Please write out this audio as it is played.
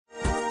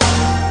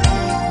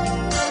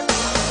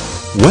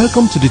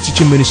Welcome to the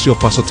teaching ministry of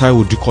Pastor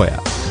Taiwo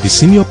Dukoya, the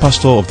senior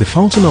pastor of the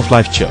Fountain of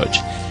Life Church.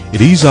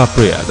 It is our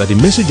prayer that the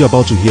message you're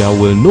about to hear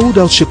will no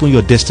doubt shape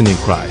your destiny in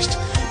Christ.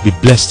 Be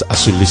blessed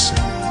as you listen.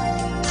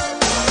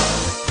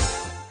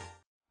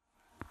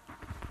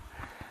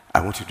 I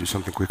want you to do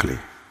something quickly.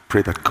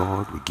 Pray that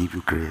God will give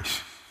you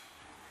grace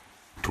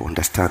to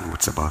understand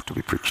what's about to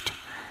be preached.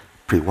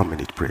 Pray 1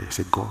 minute, pray.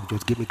 Say, God,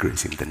 just give me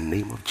grace in the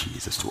name of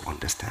Jesus to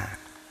understand.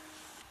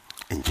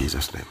 In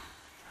Jesus' name.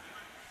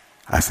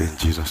 I say in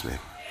Jesus' name.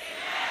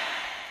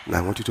 Now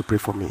I want you to pray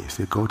for me.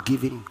 Say, God,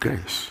 give him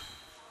grace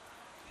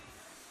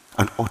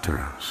and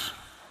utterance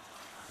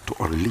to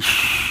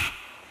unleash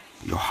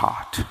your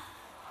heart.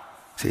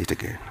 Say it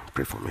again.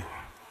 Pray for me.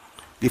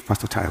 Give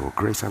Pastor Taiwo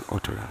grace and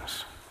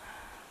utterance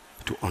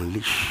to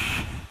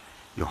unleash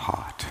your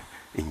heart.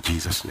 In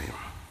Jesus' name.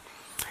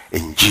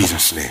 In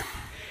Jesus' name.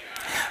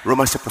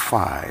 Romans chapter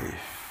 5.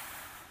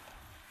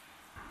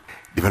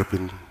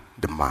 Developing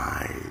the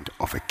mind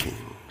of a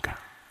king.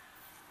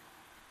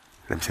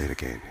 Let me say it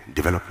again.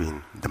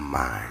 Developing the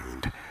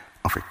mind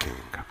of a king.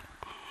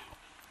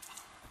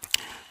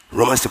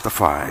 Romans chapter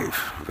 5,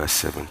 verse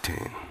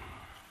 17.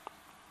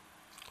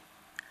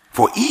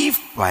 For if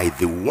by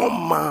the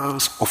one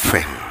man's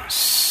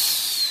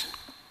offense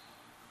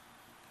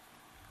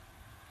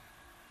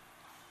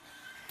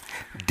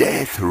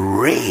death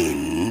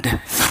reigned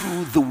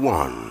through the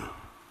one,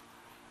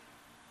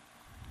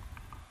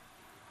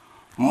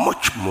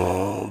 much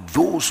more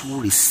those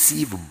who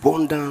receive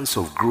abundance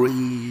of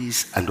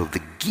grace and of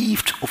the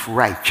gift of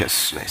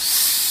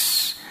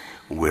righteousness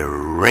will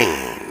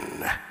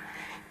reign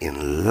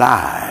in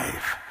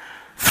life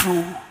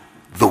through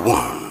the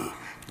one,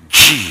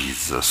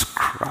 Jesus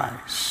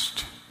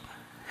Christ.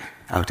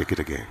 I'll take it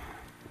again.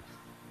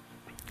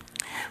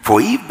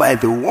 For if by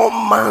the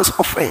one man's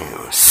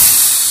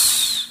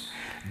offense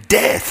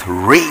death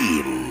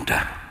reigned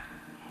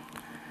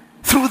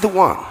through the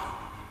one,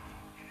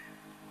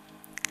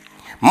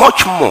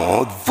 much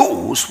more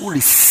those who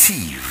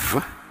receive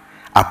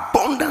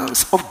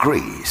abundance of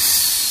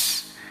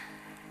grace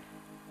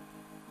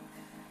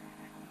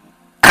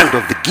and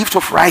of the gift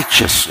of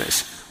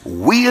righteousness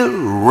will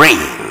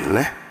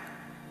reign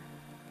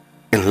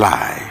in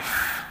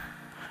life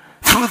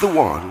through the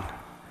one,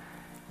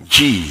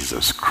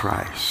 Jesus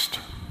Christ.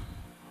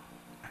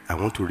 I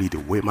want to read the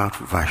Weymouth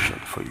version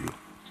for you.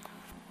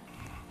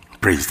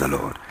 Praise the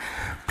Lord.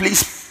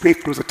 Please pay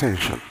close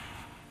attention.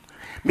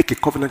 Make a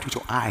covenant with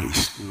your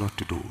eyes, not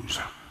to those.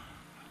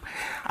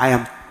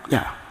 I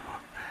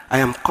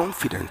am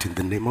confident in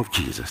the name of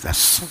Jesus that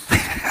something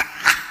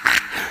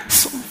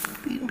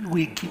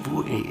will give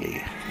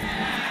way.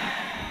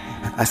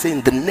 I say in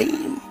the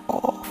name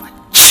of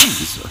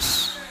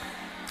Jesus.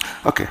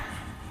 Okay.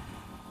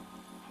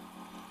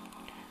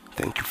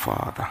 Thank you,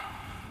 Father.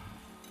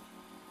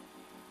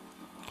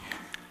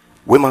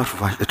 Weymouth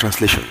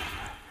translation.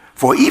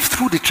 For if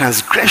through the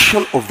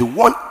transgression of the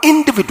one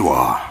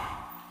individual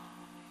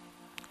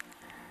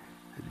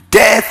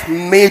death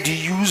made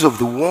use of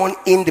the one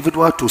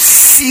individual to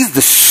seize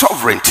the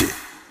sovereignty,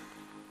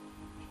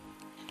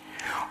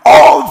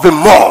 all the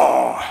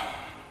more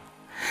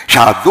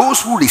shall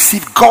those who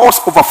receive God's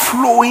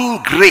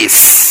overflowing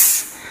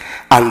grace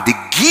and the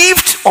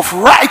gift of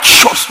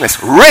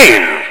righteousness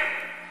reign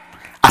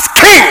as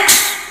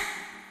kings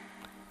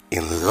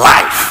in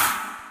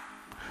life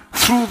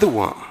through the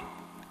one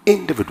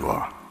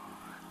individual,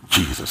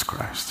 Jesus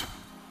Christ.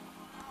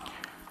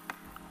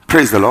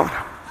 Praise the Lord.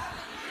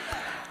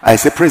 I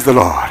say, praise the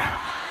Lord.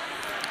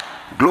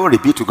 Glory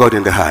be to God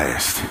in the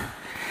highest.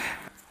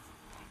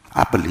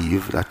 I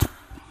believe that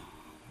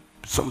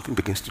something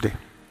begins today.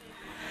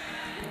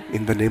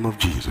 In the name of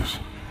Jesus.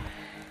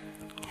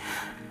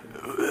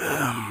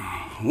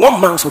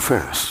 One man's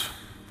offense.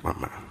 One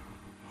man.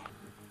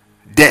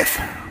 Death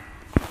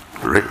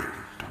reigned.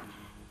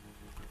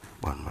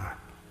 One man.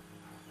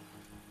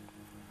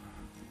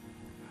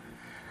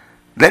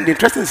 Then the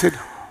interesting said,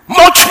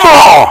 much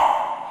more.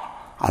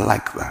 I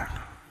like that.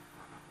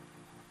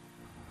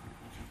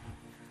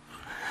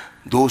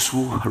 Those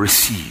who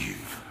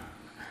receive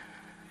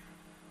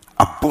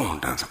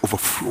abundance,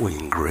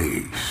 overflowing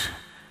grace,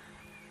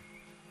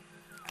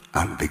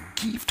 and the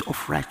gift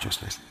of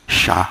righteousness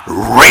shall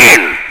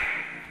reign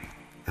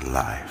in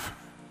life.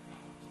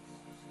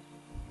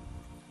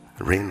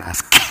 Reign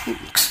as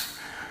kings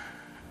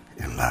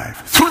in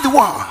life. Through the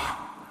one,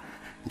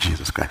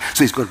 Jesus Christ.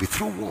 So it's going to be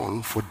through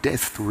one for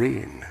death to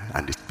reign,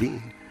 and it's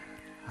been.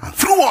 And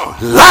through one,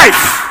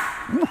 life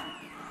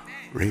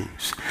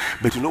reigns.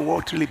 But you know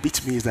what really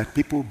beats me is that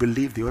people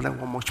believe the other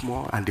one much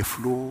more and they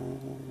flow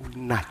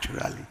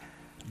naturally.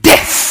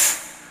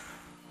 Death.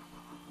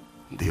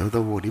 The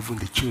other one, even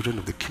the children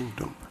of the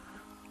kingdom.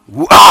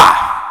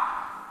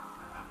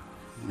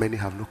 Many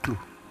have no clue.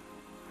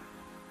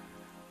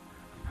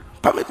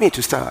 Permit me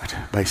to start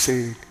by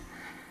saying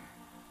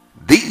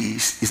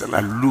this is an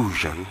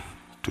allusion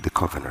to the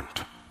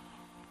covenant.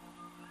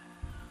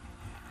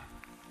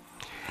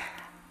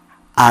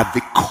 At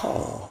the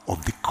core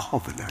of the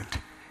covenant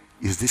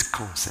is this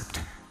concept.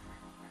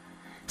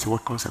 So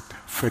what concept?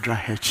 Federal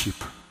headship.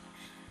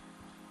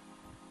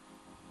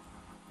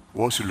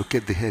 Once you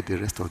locate the head, the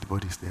rest of the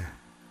body is there.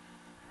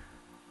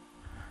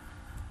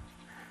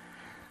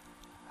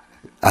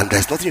 And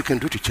there's nothing you can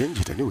do to change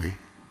it anyway.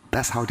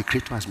 That's how the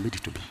Creator has made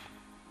it to be.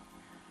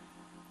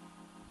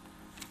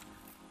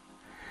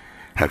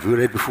 Have you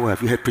read before?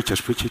 Have you heard preachers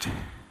preach it?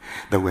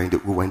 That we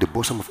were in the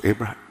bosom of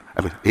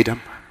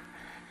Adam.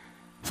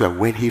 So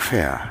when he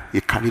fell, he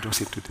carried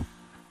us into the...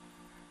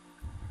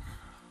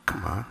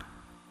 Come on.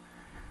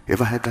 You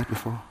ever heard that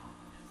before?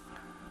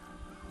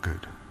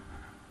 Good.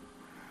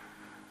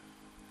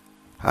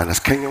 And as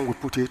Kenyon would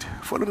put it,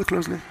 follow me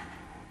closely.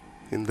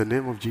 In the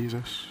name of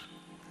Jesus.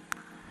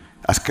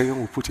 As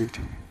Kenyon would put it,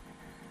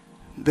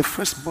 the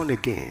first born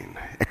again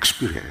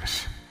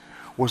experience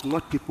was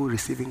not people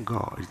receiving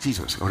God,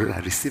 Jesus, or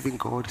receiving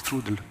God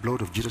through the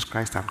blood of Jesus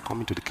Christ and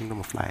coming to the kingdom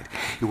of light.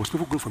 It was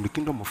people going from the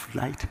kingdom of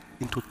light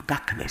into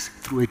darkness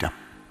through Adam.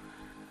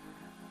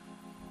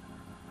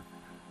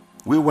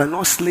 We were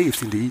not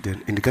slaves in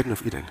the Garden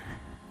of Eden.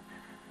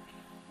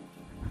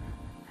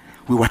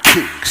 We were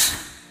kings.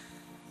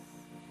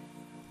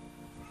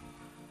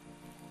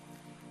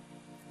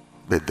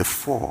 But the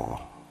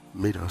fall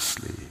made us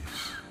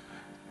slaves.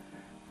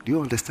 Do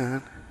you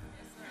understand?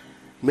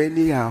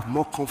 Many are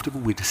more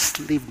comfortable with the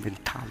slave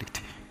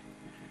mentality.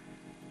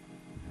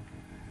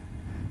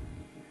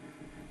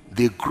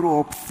 They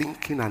grow up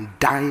thinking and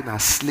dying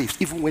as slaves,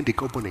 even when they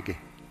got born again.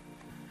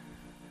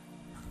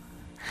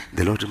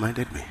 The Lord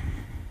reminded me.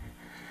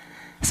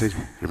 He said,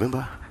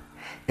 remember,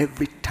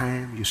 every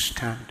time you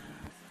stand.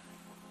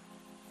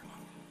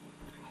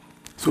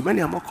 So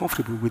many are more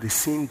comfortable with the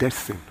sin death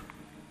thing.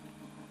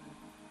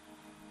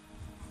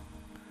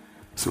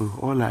 So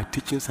all our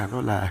teachings and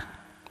all our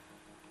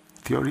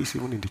theories,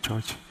 even in the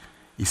church,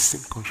 is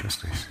sin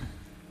consciousness.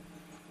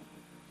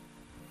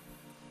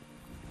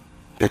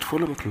 But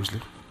follow me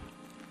closely.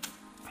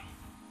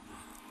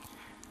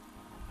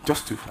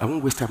 I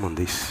won't waste time on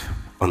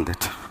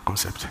that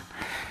concept.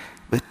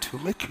 But to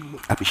make you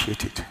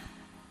appreciate it.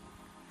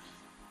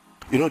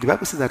 You know, the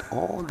Bible says that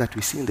all that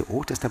we see in the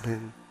Old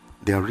Testament,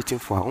 they are written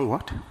for our own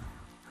what?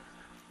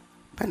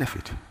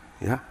 Benefit.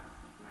 Yeah?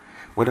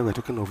 Whether we're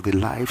talking of the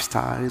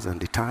lifestyles and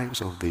the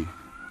times of the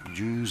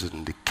Jews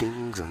and the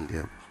kings and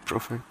their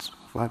prophets,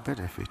 for our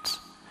benefits.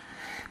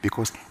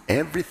 Because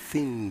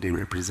everything they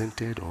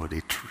represented or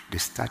they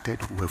started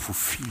were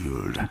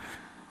fulfilled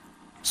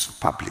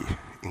superbly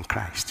in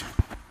Christ.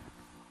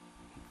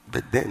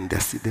 But then they're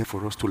still there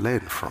for us to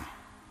learn from.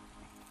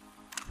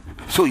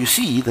 So you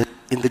see that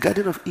in the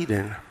Garden of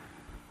Eden,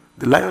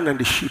 the lion and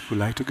the sheep will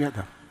lie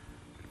together.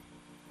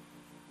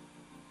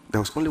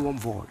 There was only one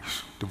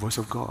voice, the voice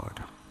of God.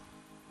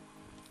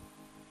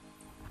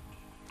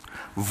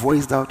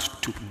 Voiced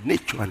out to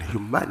nature and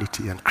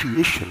humanity and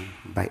creation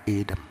by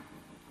Adam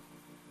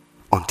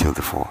until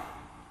the fall.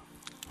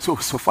 So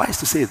suffice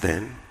to say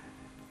then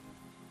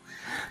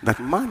that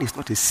man is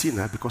not a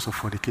sinner because of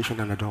fornication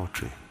and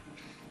adultery,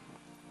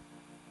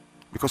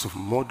 because of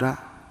murder,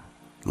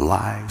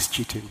 lies,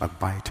 cheating,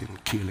 backbiting,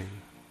 killing,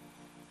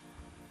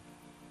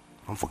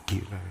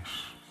 unforgiveness.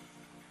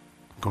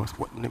 God,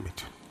 name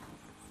it.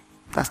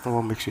 That's not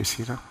what makes you a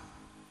sinner.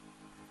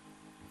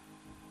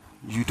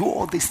 You do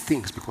all these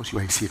things because you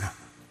are a sinner.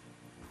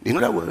 In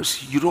other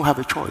words, you don't have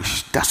a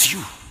choice. That's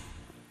you.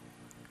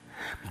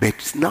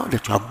 But now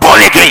that you are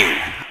born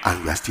again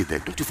and you are still there,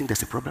 don't you think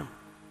that's a problem?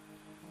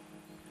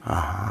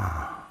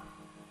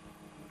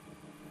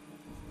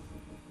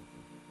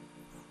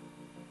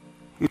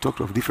 You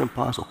talked of different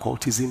powers,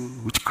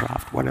 occultism,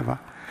 witchcraft, whatever.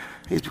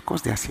 It's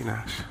because they are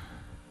sinners.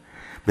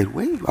 But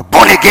when you are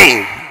born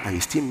again and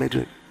you still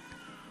murder,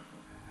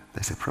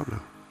 there's a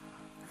problem.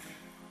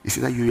 You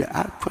see that you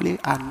actually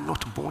are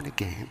not born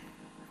again,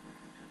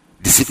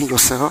 deceiving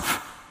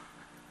yourself,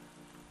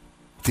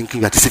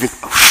 thinking you are deceiving.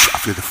 I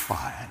feel the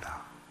fire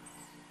now.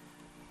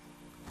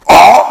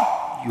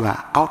 Or you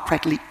are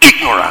outrightly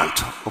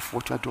ignorant of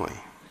what you are doing.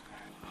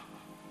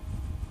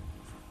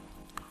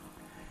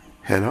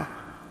 Hello?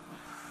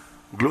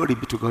 Glory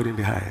be to God in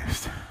the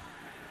highest.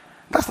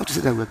 That's not to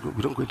say that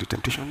we don't go into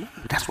temptation. No,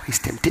 that's why it's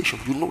temptation.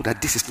 You know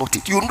that this is not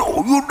it. You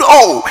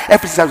know.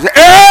 Every time you say,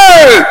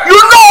 hey,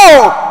 you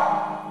know.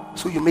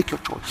 So you make your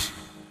choice.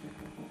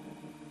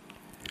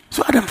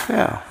 So Adam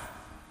fell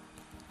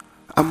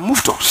and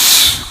moved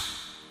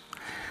us.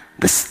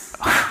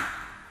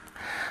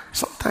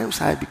 Sometimes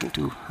I begin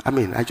to,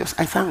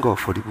 I thank God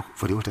for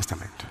the Old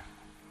Testament.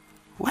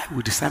 Why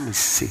would the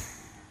psalmist say,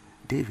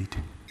 David,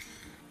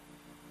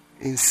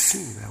 in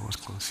sin I was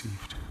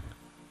conceived.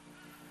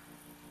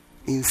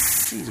 In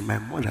sin my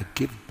mother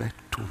gave birth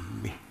to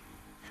me.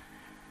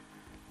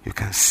 You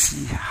can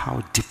see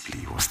how deeply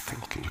he was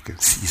thinking. You can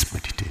see his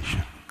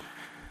meditation.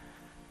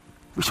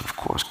 Which of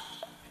course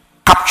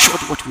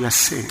captured what we are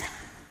saying.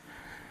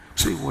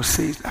 So he was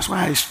saying, that's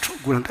why I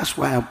struggle and that's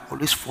why I'm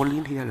always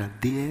falling here and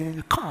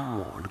there.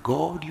 Come on,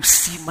 God, you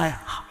see my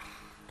heart.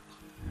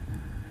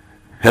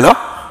 Hello?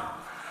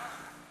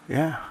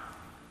 Yeah.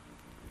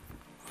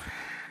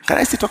 Can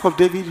I still talk of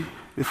David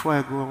before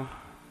I go on?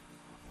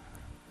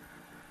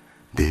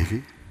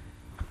 David.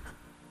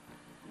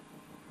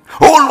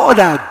 Oh Lord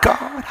our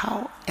God,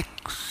 how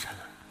excellent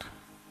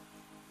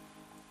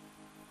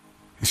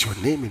is your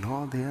name in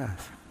all the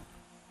earth.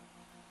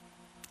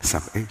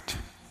 Psalm 8.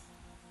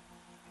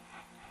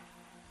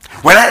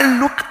 When I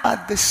look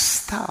at the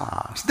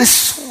stars, the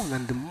sun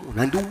and the moon,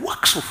 and the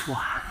works of your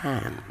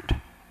hand,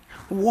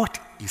 what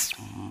is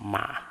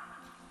man?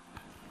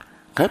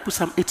 Can I put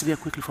Psalm 8 there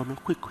quickly for me?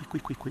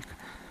 Quick.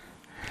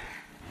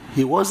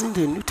 He wasn't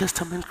a New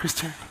Testament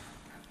Christian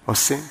or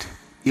saint.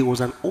 He was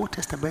an Old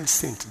Testament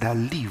saint that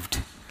lived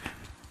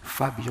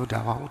far beyond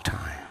our own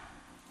time.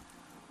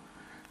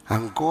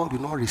 And God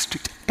will not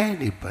restrict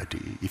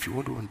anybody. If you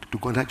want to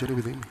go on that journey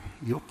with him,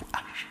 he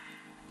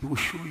will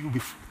show you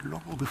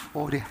long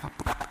before they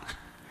happen.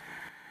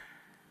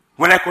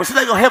 When I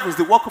consider your heavens,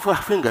 the work of your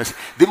fingers,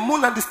 the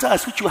moon and the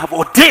stars which you have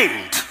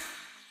ordained,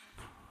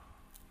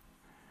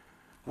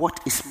 what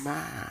is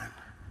man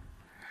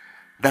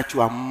that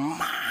you are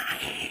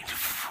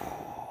mindful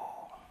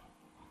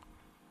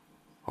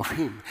of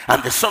him,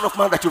 and the Son of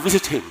Man that you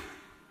visit him?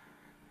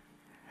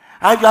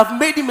 And you have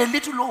made him a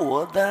little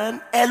lower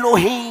than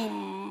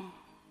Elohim.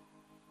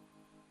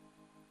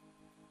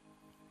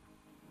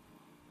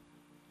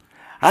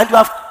 And you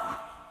have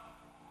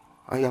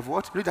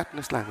what? Read that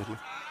next line with me.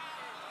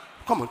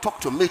 Come on, talk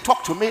to me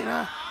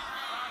now.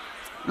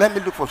 Let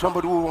me look for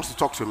somebody who wants to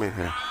talk to me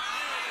here.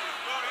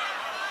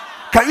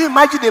 Can you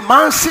imagine a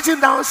man sitting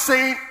down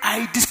saying,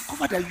 I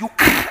discovered that you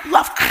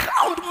have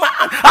crowned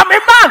man. I'm a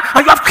man,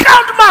 and you have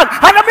crowned man.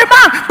 And I'm a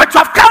man, but you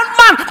have crowned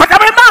man. But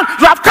I'm a man.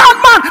 You have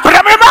crowned man, but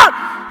I'm a man.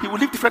 He will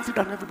live differently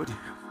than everybody.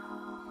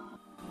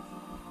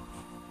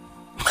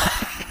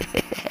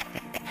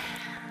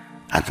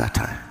 At that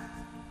time,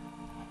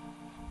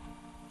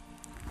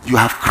 you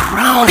have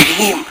crowned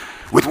him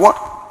with what?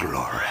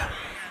 Glory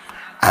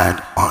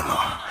and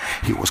honor.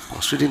 He was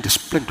considering the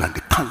splendor and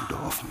the candor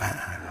of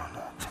man.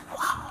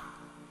 Wow.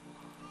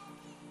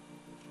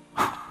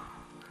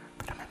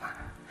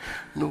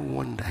 No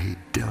wonder he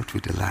dealt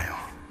with the lion.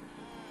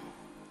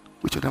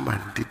 Which other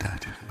man did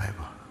that in the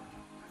Bible?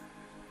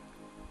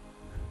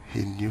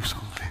 He knew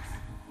something.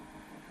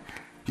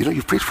 You know,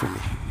 you prayed for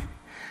me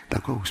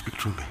that God will speak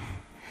through me.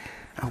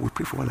 And we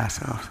pray for all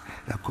ourselves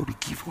that God will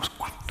give us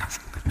wonders.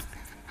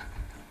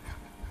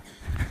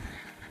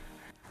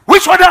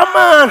 Which other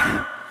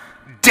man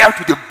dealt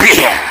with the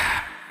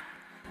bear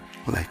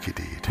like he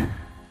did?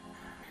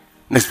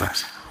 Next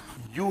verse.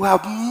 You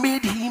have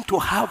made him to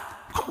have,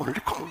 come on,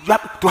 you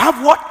have to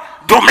have what?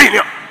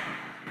 Dominion.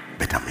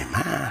 But I'm a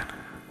man.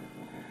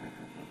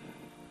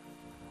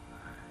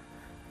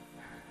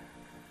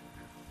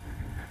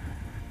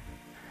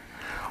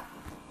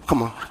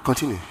 Come on,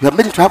 continue. You have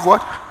made him to have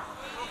what?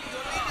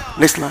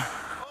 Next line.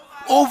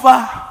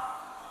 Over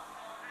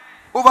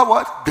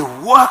what? The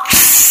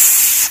works.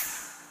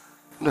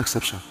 No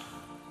exception.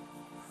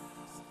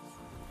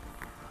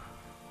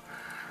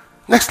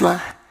 Next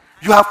line.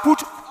 You have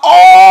put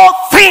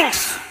all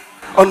things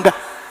under,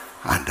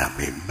 and I'm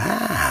a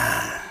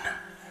man.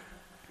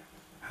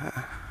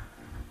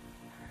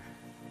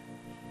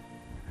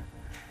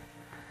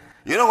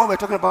 You know what we're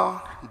talking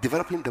about?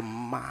 Developing the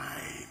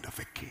mind of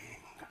a king.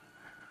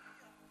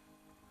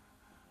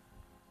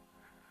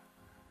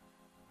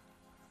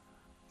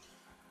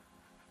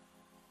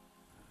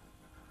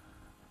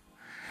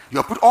 You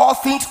have put all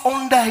things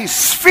under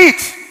his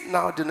feet.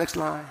 Now the next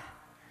line.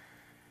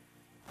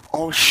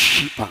 All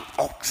sheep and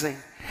oxen,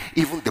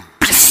 even the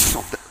beasts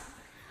of the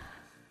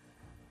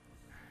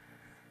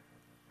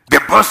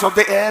birds of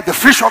the air, the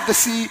fish of the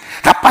sea,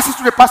 that passes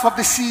through the paths of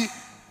the sea.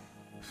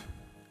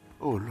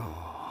 Oh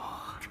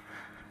Lord,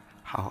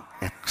 how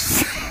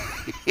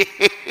excellent.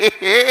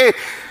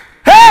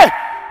 Hey!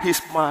 He's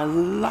my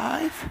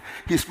life,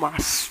 he's my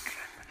strength,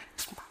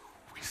 he's my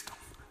wisdom,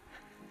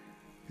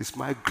 he's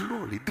my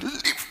glory, the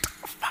lift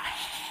of my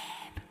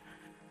head,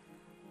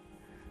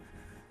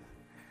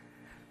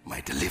 my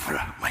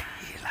deliverer, my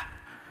healer,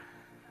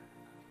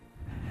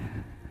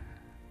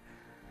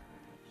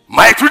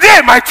 my today,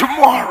 my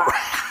tomorrow,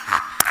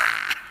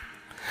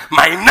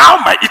 my now,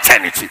 my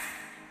eternity.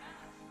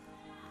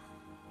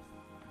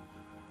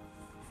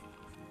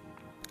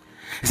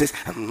 He says,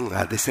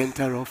 at the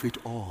center of it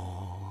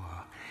all,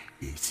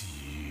 it's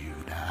you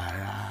that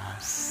I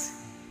see.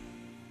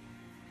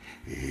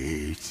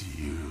 It's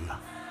you.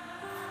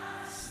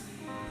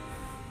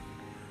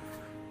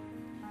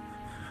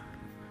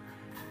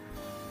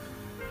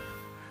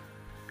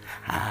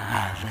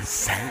 At the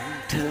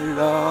center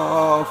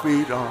of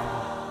it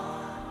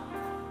all,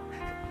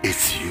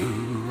 it's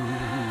you.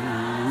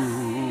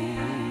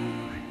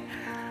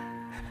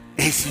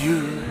 It's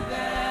you.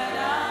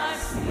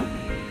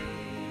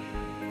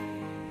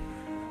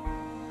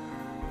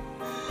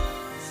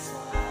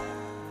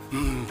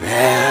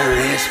 There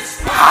is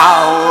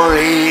power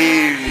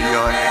in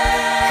your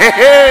name. Hey,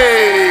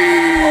 hey.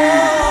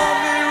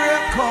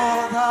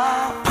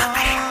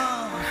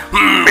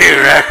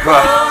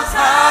 Miracles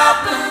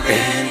happen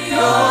in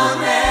your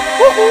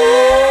name. Oh,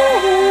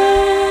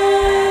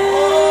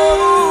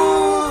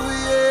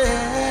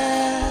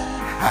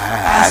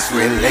 yeah. At as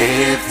we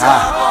lift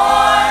our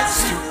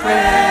voice to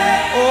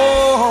pray.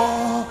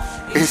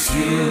 Oh, it's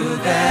you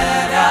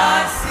that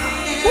I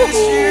see. It's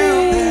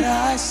you that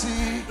I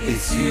see.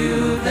 It's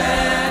you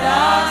that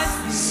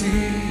I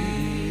see.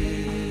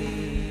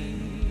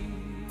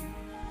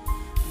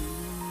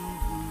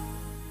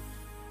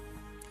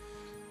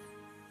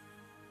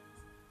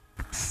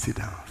 Sit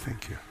down.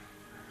 Thank you.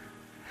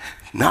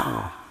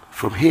 Now,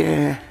 from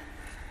here,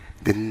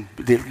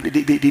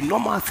 the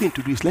normal thing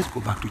to do is let's go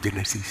back to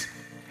Genesis.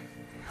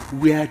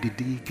 Where did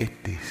he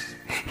get this?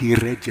 He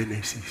read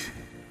Genesis.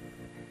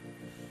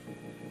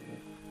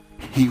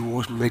 He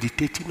was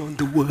meditating on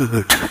the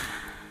word.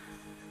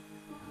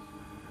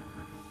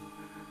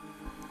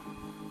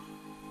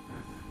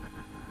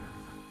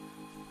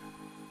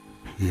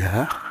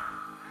 Yeah?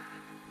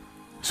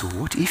 So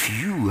what if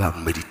you are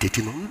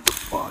meditating on the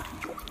word?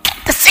 You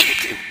get the same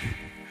thing.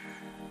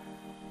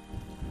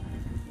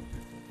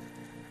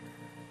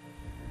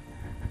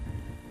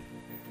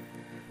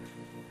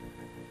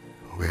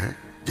 Where?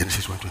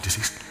 Genesis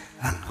 1:26.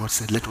 And God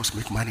said, let us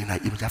make man in our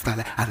image after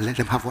life and let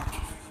them have what?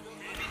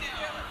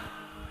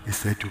 He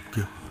said to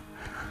kill.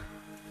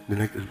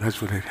 No.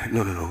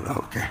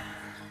 Okay.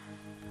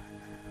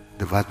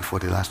 The verse before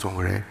the last one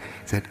we read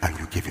said, and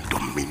you gave him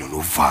dominion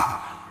over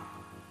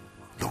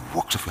the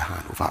works of your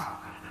hand, over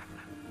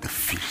the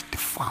fish, the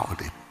fowl,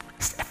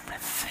 it's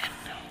everything.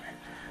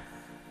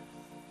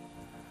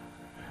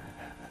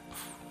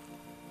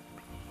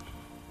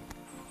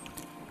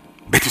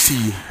 But you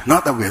see,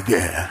 now that we're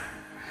there,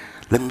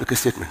 let me make a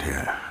statement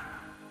here.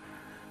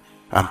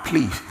 And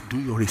please do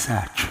your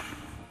research.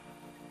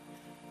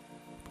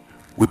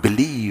 We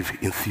believe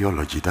in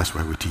theology, that's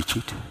why we teach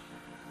it.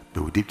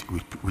 But we teach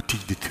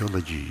the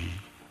theology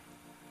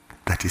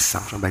that is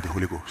sanctioned by the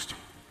Holy Ghost.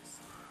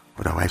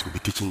 Otherwise, we'll be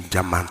teaching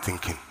German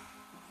thinking.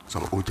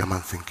 Some old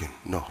German thinking.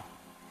 No.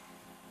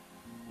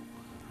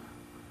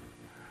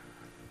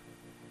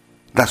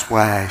 That's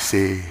why I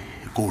say,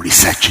 go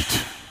research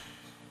it.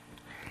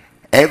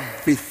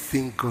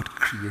 Everything God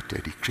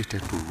created, he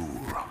created to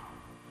rule.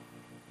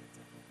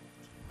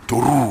 To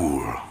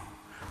rule.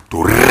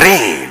 To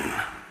reign.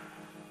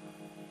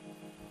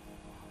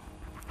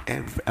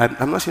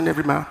 I'm not saying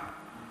every man.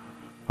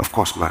 Of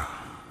course, man.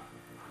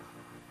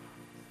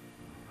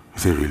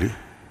 Is it really?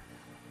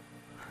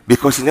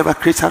 Because he never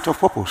creates out of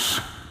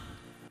purpose.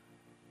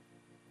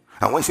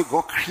 And when you say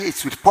God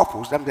creates with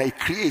purpose, that means he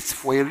creates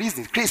for a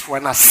reason. He creates for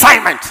an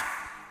assignment.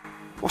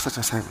 What's such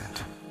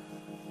assignment?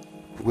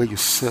 Where you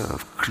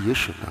serve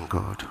creation and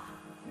God.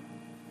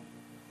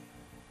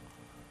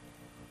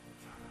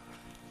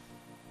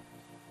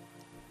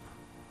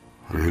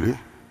 Really?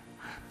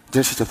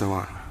 Genesis chapter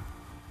 1.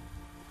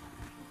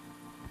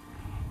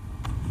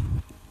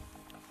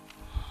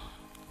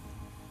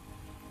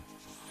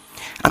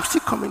 I'm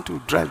still coming to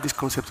drive this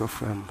concept of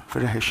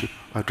federal headship.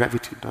 I'll drive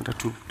it in order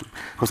to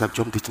because I've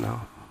jumped it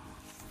now.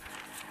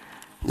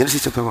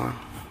 Genesis chapter 1.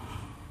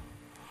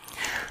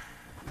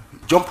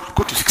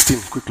 Go to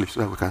 16 quickly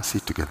so that we can see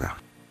it together.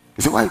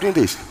 You say, why are you doing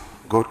this?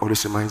 God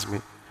always reminds me,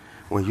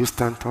 when you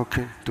stand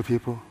talking to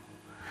people,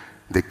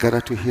 they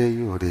gather to hear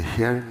you or they're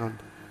hearing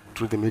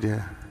through the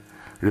media,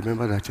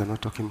 remember that you're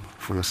not talking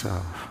for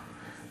yourself.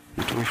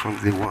 You're talking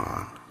from day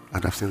one,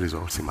 and I've seen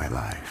results in my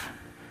life.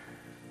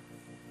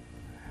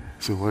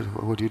 So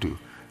what do?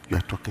 You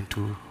are talking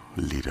to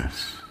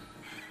leaders.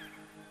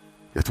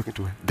 You're talking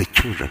to the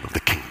children of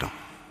the kingdom.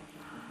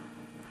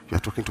 You're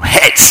talking to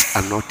heads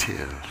and not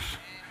tails.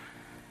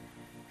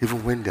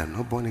 Even when they are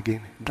not born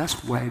again,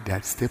 that's why their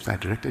steps are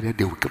directed there.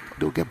 They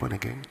will get born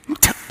again. You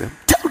tell them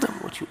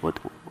what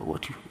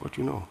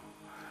you know,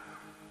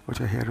 what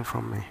you're hearing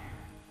from me.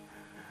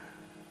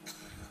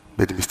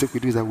 But the mistake we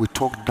do is that we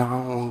talk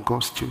down on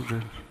God's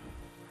children.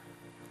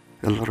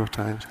 A lot of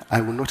times,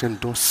 I will not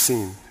endorse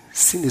sin.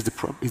 Sin is the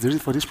problem. Is the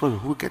reason for this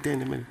problem. We'll get there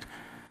in a minute.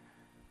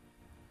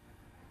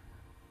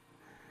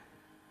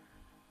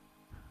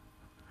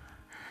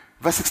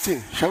 Verse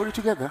 16. Shall we read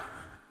together?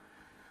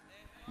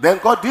 Then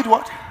God did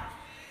what?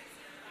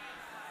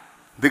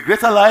 The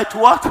greater light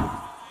what?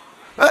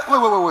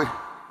 Wait.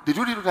 Did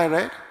you read what I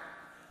read?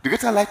 The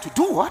greater light to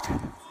do what?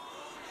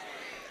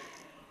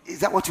 Is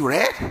that what you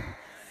read?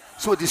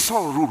 So the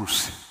sun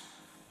rules.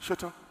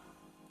 Shut up.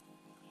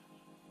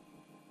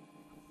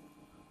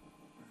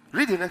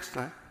 Read the next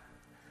line.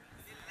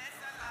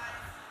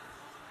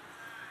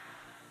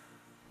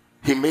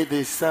 He made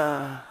this.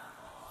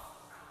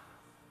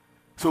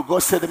 So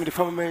God set them in the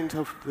firmament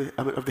of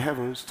the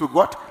heavens to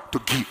what? To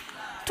give.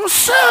 To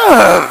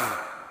serve.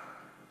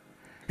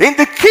 In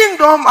the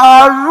kingdom,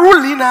 our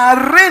ruling,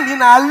 our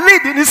reigning, our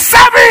leading is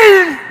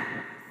serving.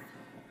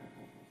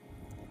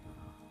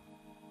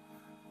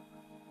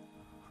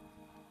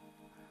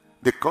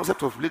 The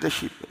concept of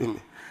leadership,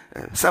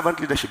 servant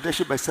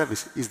leadership by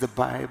service, is the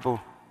Bible.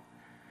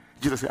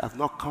 Jesus said, I've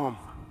not come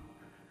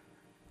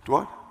to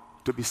what?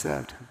 To be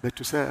served, but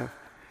to serve.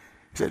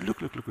 He said, look.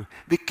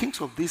 The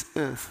kings of this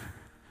earth,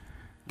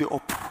 they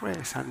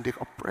oppress and they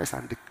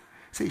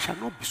say, it shall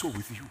not be so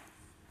with you.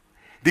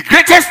 The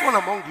greatest one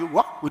among you,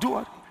 what? Will do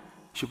what?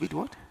 Should be the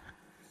what?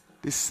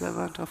 the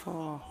servant of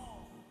all.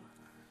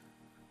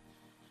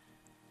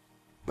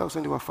 That was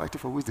when they were fighting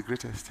for who is the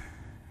greatest.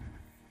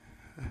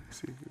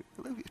 See,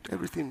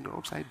 everything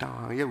upside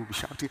down. Here we'll be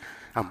shouting,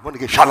 I'm born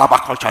again. Shalaba,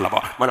 call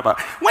Shalaba.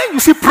 When you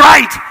see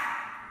pride,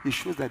 it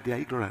shows that they are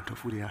ignorant of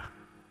who they are.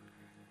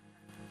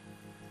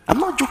 I'm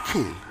not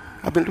joking.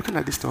 I've been looking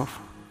at this stuff.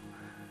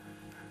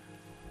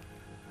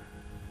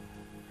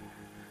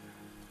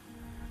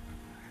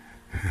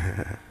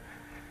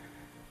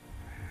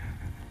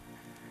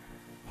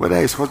 Whether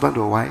it's husband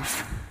or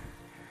wife,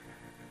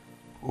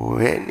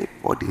 or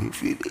anybody,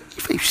 if you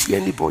see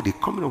anybody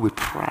coming up with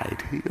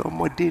pride, you're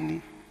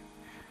modeni.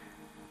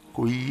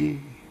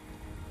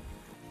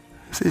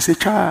 So it's a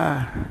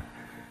child,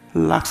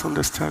 lacks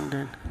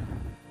understanding.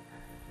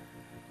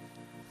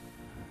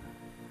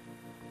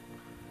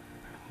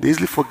 They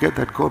easily forget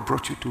that God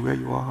brought you to where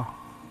you are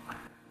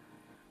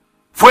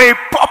for a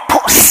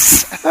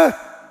purpose.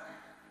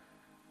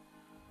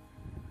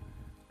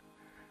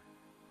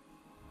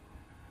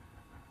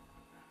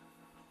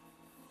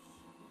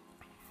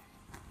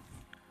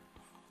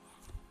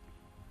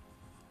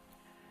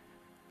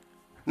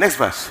 Next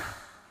verse.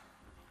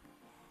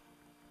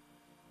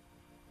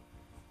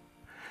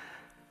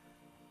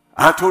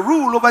 And to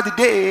rule over the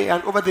day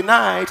and over the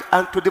night,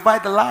 and to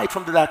divide the light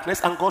from the darkness,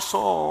 and God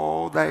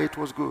saw that it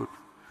was good.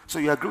 So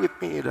you agree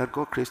with me that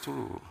God creates to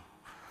rule.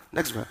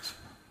 Next verse.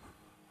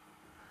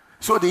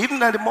 So the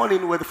evening and the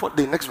morning were the fourth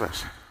day. Next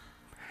verse.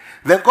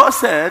 Then God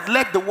said,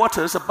 let the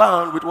waters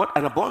abound with what?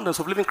 An abundance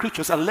of living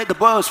creatures, and let the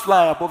birds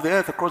fly above the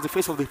earth across the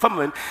face of the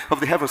firmament of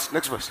the heavens.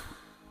 Next verse.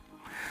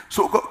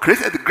 So God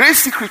created the great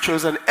sea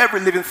creatures and every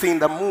living thing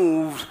that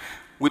moves,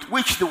 with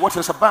which the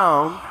waters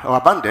abound or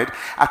abounded,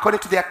 according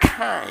to their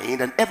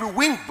kind, and every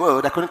winged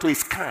bird according to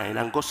its kind.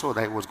 And God saw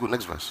that it was good.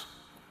 Next verse.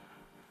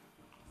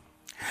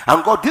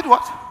 And God did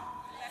what?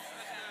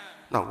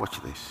 Now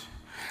watch this.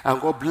 And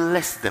God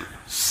blessed them.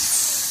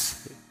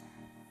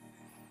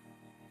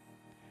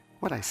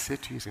 What I say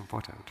to you is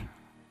important.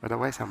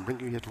 Otherwise, I'm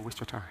bringing you here to waste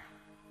your time.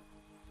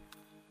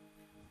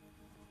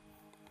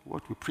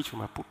 What we preach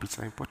from our pulpits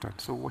are important.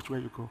 So watch where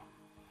you go.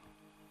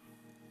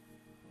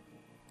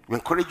 We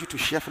encourage you to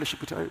share fellowship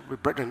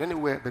with brethren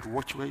anywhere, but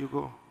watch where you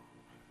go.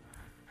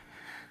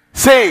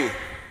 Say,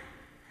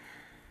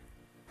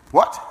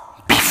 what?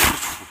 Be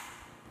fruitful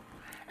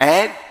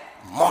and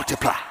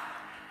multiply.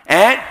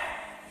 And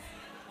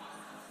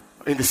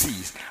in the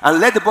seas. And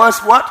let the birds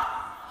what?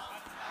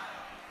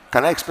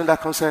 Can I explain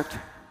that concept?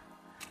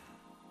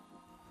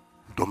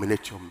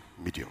 Dominate your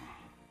medium.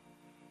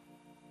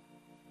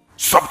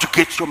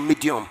 Subjugate your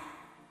medium.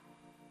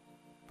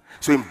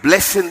 So in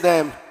blessing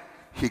them,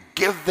 he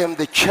gave them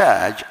the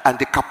charge and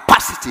the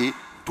capacity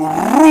to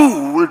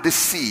rule the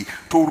sea,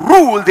 to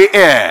rule the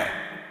air.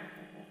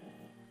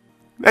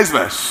 Next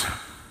verse.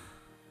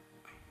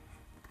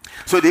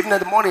 So the evening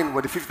and the morning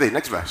were the fifth day.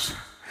 Next verse.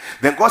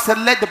 Then God said,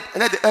 let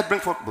the earth bring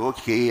forth,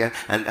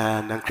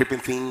 and creeping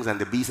things and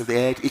the beasts of the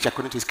earth, each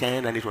according to his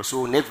kind, and it was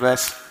so. Next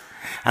verse.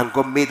 And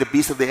God made the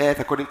beasts of the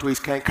earth according to his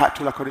kind,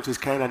 cattle according to his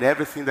kind, and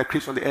everything that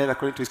creeps on the earth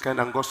according to his kind,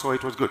 and God saw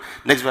it was good.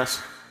 Next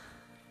verse.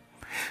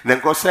 Then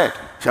God said,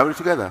 shall we read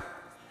together?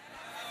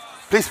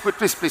 Please,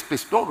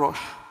 don't rush.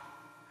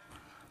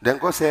 Then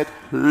God said,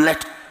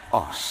 let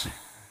us.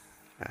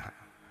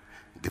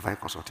 Divine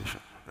consultation.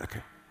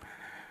 Okay.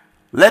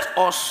 Let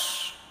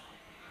us.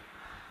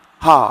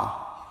 How?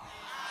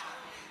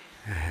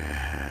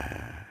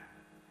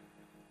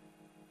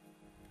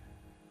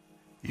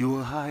 You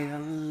are high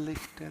and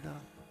lifted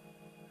up.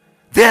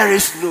 There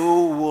is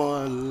no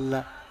one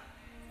like.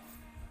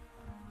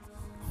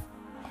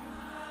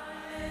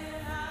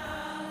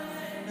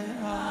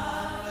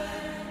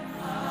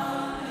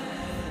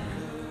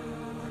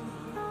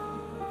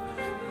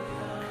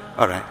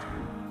 All right.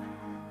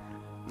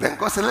 Then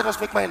God said, let us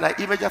make man in our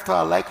image after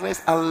our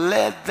likeness, and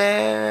let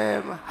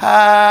them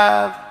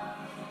have.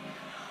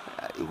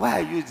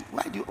 Why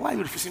are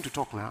you refusing to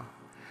talk now?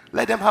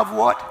 Let them have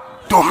what?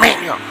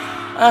 Dominion.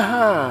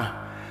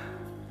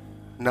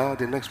 Now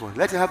the next one.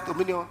 Let them have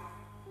dominion.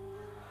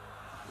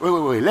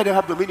 Wait. Let them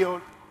have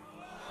dominion.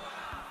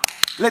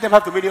 Let them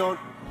have dominion.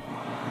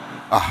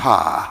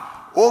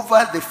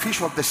 Over the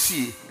fish of the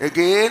sea.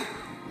 Again.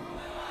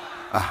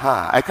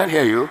 I can't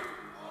hear you.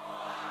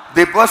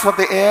 The birds of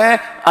the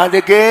air, and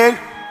again,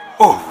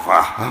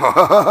 over.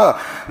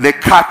 The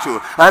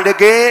cattle, and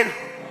again,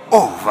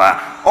 over.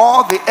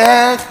 All the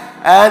earth,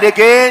 and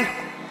again,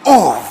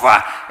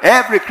 over.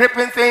 Every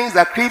creeping thing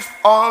that creeps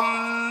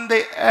on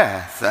the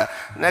earth.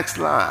 Next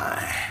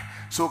line.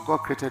 So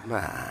God created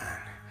man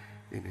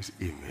in his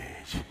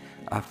image,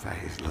 after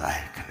his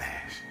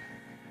likeness.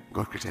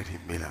 God created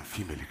him, male and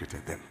female, he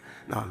created them.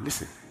 Now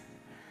listen.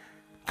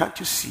 Can't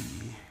you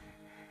see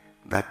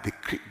that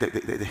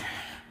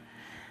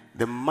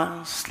the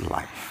man's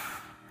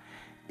life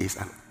is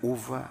an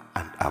over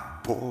and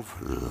above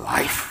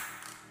life?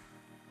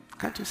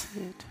 Can't you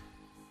see it?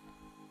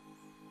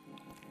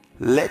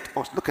 Let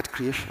us, look at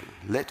creation.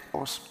 Let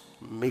us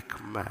make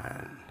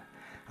man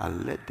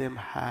and let them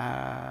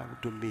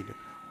have dominion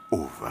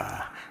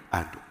over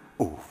and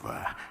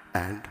over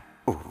and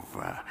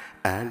over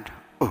and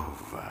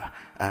over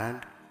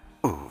and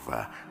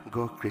over.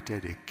 God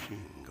created a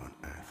king on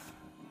earth.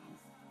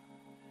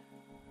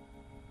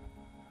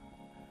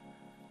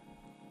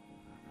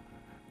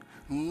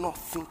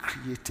 Nothing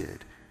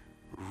created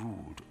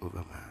ruled over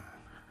man.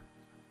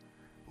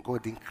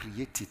 God didn't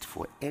create it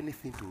for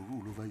anything to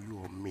rule over you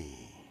or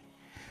me.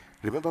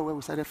 Remember where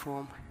we started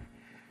from?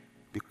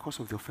 Because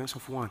of the offense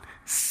of one,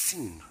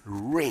 sin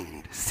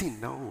reigned. Sin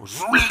now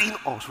was ruling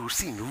us.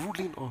 Sin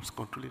ruling us,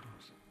 controlling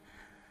us.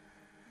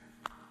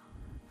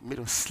 Made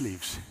us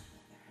slaves.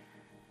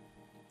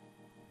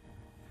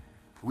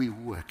 We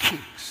were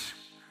kings.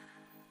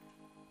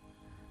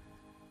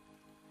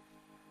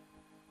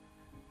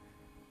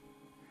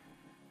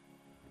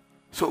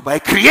 So by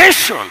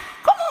creation,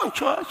 come on,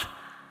 church,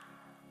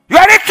 you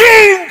are a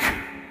king.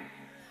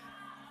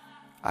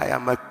 I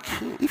am a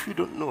king. If you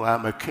don't know, I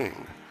am a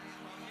king.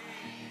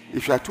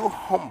 If you are too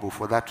humble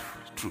for that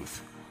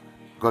truth,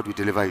 God will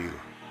deliver you.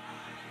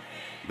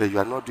 But you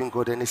are not doing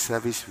God any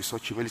service with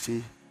such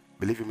humility,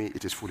 believe me,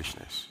 it is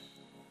foolishness.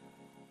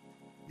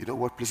 You know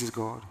what pleases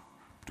God?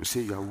 To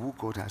say you are who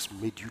God has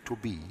made you to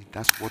be.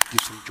 That's what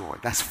gives him joy.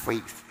 That's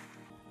faith.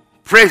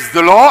 Praise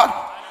the Lord.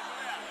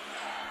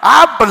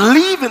 I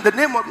believe in the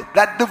name of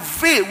that the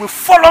veil will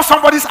follow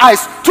somebody's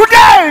eyes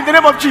today in the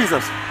name of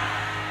Jesus.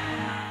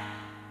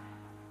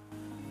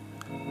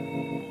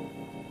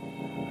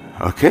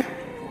 Okay?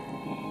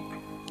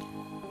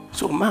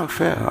 So man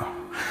fell.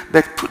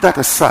 But put that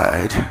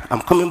aside.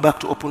 I'm coming back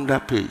to open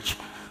that page.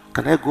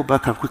 Can I go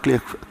back and quickly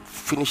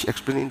finish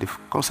explaining the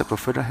concept of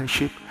federal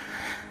headship?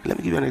 Let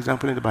me give you an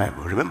example in the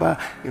Bible. Remember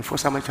in 1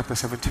 Samuel chapter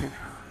 17?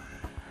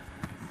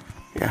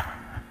 Yeah.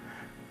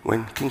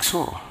 When King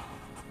Saul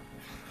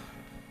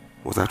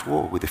was at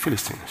war with the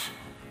Philistines.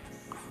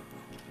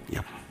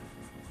 Yep.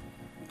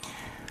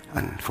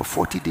 And for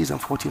 40 days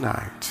and 40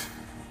 nights,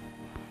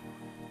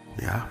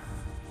 yeah,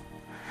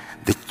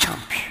 the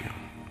champion,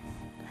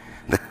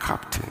 the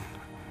captain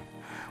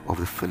of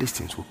the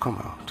Philistines will come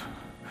out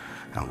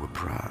and will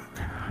brag.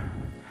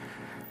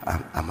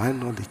 Am I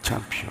not the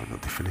champion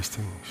of the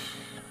Philistines?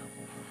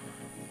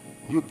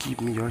 You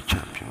give me your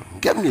champion.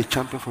 Get me a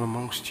champion from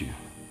amongst you.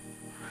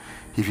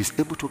 If he's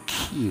able to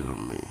kill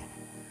me,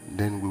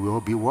 then we will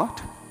all be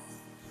what?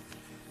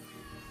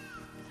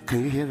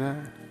 Can you hear that?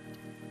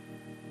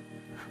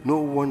 No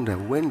wonder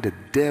when the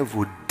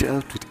devil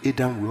dealt with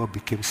Adam, we all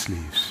became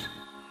slaves.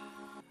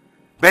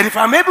 But if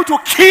I'm able to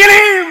kill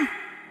him,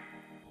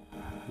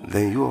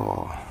 then you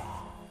all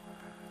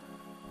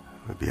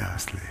will be our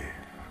slave.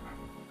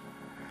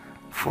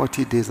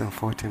 40 days and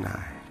 40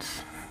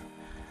 nights.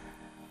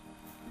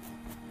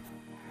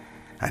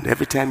 And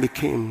every time he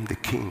came, the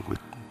king would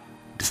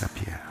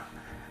disappear.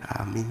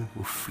 Army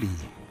will flee.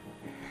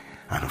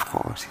 And of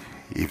course,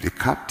 if the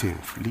captain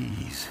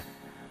flees,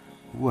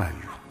 who are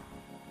you?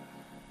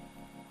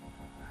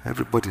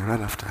 Everybody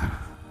ran after.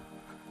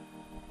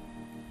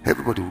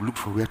 Everybody will look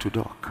for where to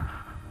dock.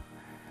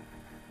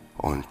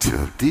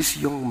 Until this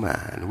young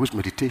man, whose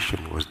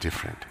meditation was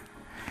different,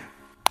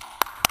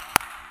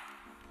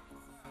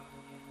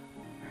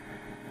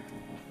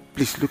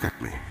 please look at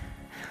me.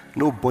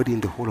 Nobody in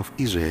the whole of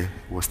Israel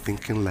was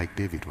thinking like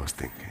David was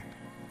thinking.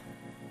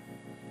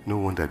 No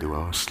wonder they were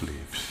all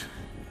slaves.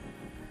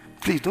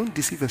 Please don't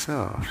deceive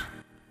yourselves.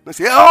 Don't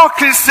say, oh,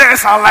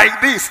 Christians are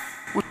like this.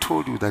 Who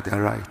told you that they're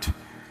right?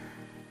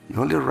 You're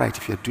only right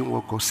if you're doing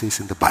what God says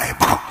in the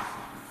Bible.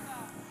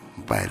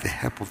 By the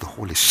help of the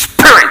Holy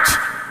Spirit.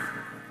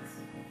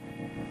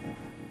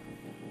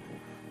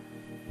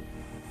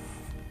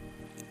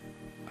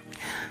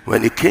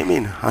 When he came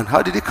in, and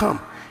how did he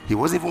come? He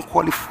wasn't even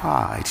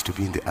qualified to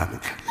be in the army.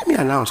 Let me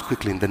announce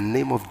quickly in the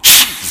name of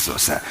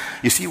Jesus.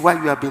 You see why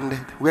you have been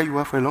where you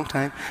are for a long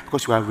time?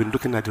 Because you have been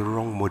looking at the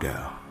wrong model.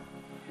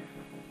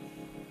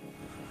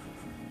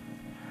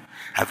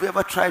 Have you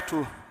ever tried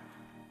to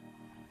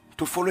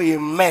follow a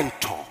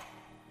mentor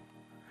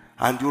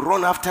and you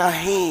run after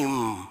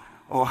him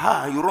or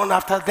her, you run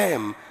after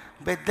them,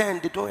 but then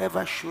they don't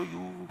ever show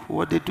you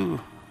what they do.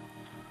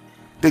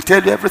 They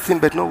tell you everything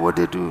but not what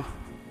they do.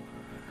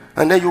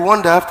 And then you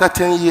wonder after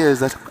 10 years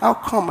that how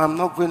come I'm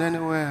not going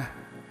anywhere?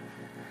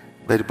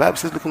 But the Bible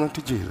says looking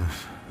unto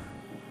Jesus.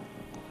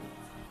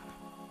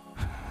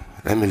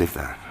 Let me leave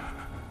that.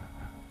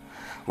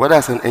 Whether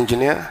as an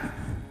engineer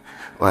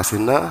or as a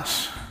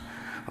nurse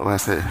or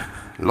as a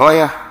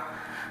lawyer,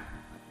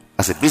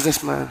 as a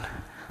businessman,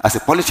 as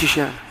a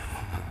politician,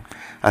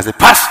 as a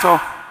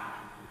pastor,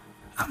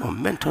 come on,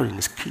 mentoring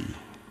is key.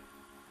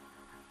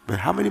 But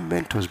how many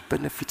mentors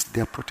benefit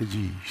their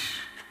proteges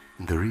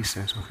in the real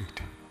sense of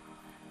it?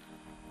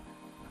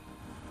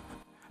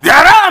 There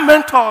are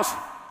mentors,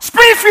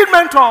 Springfield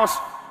mentors.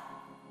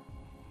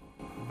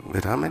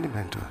 But how many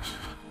mentors?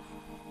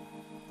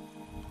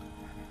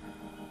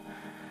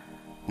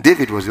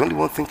 David was the only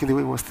one thinking the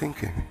way he was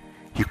thinking.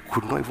 He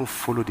could not even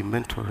follow the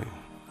mentoring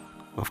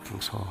of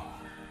King Saul.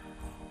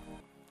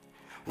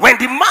 When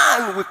the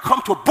man will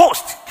come to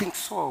boast, King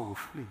Saul will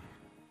flee.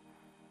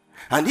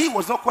 And he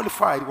was not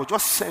qualified, he was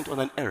just sent on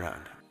an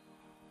errand.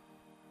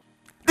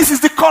 This is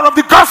the core of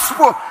the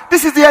gospel.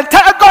 This is the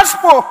entire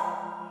gospel.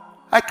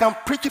 I can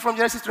preach it from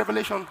Genesis to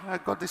Revelation. I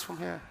got this from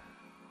here.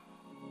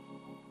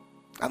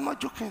 I'm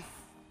not joking.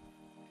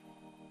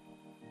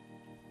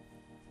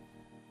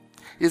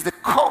 It's the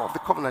core of the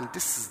covenant.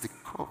 This is the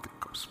core of the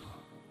gospel.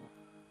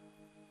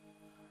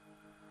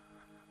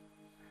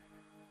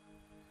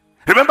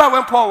 Remember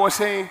when Paul was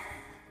saying,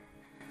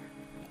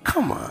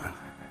 come on,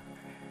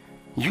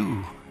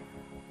 you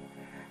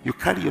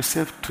carry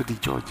yourself to the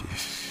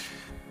judges.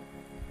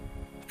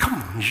 Come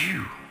on,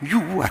 you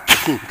who are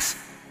kings.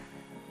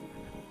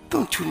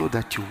 Don't you know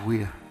that you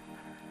will?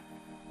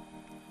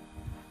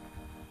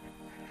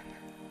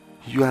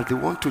 You are the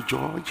one to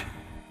judge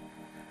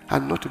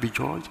and not to be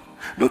judged.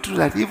 Don't you know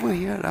that even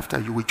hereafter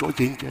you will judge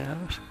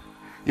angels?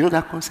 You know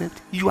that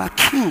concept? You are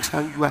kings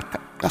and you are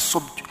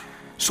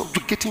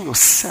subjugating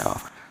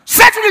yourself.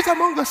 Settle it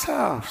among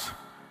yourselves.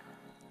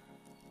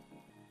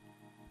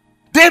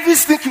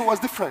 David's thinking was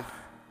different.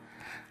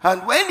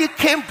 And when he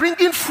came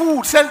bringing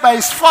food sent by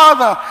his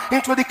father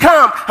into the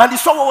camp, and he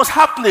saw what was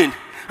happening,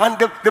 and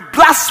the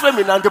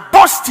blaspheming and the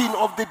boasting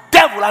of the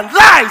devil and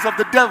lies of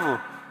the devil,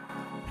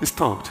 he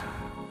stopped.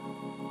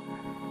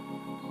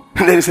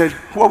 And then he said,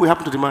 what will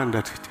happen to the man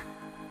that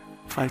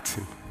fights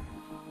him?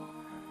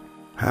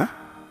 Huh?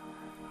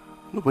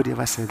 Nobody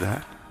ever said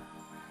that.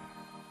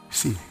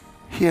 See,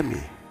 hear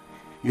me.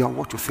 You are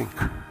what you think.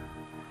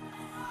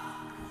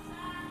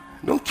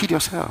 Don't kid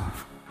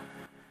yourself.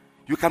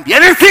 You can be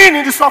anything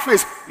in the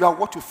surface. You are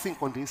what you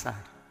think on the inside.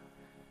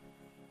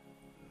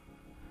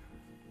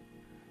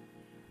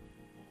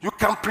 You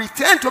can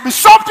pretend to be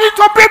something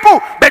to people,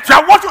 but you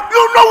are what you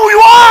know who you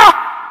are.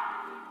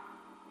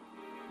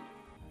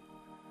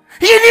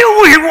 He knew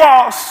who he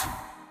was.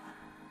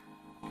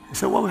 He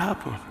said, what will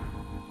happen?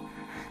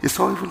 He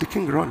saw even the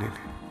king running.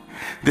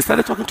 They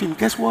started talking to him.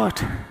 Guess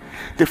what?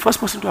 The first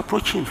person to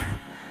approach him,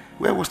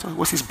 where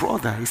was his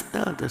brother, his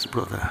eldest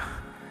brother.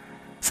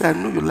 He said, I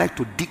know you like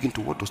to dig into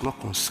what does not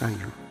concern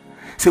you.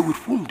 He said, with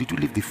whom did you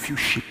leave the few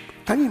sheep?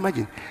 Can you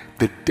imagine?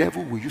 The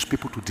devil will use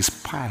people to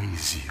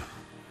despise you.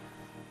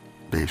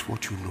 There is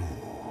what you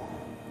know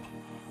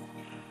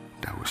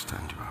that will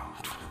stand you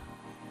out.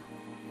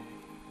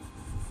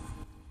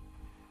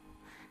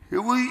 He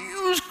will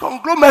use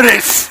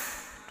conglomerates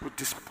to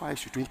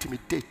despise you, to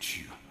intimidate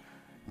you.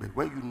 But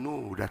when you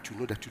know that you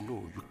know that you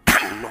know, you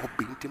cannot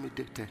be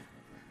intimidated.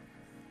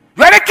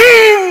 You are the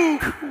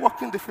king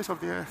walking the face of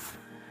the earth.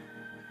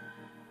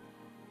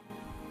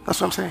 That's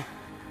what I'm saying.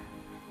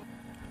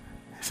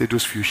 He said,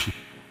 those few sheep.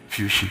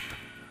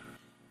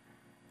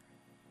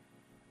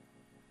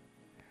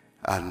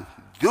 And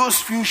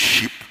those few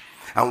sheep,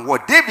 and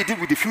what David did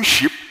with the few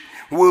sheep,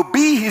 will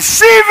be his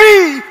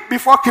CV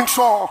before King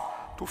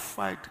Saul to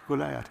fight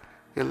Goliath.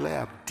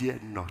 Eliab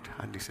dared not,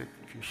 and he said,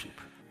 few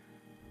sheep.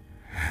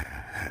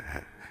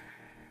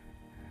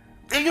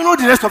 Then you know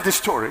the rest of the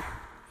story.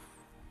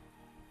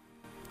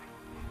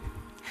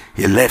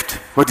 He left.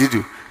 What did he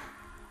do?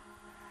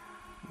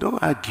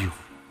 Don't argue.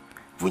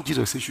 Even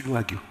Jesus said, you shouldn't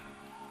argue.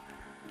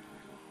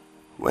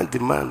 When the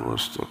man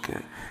was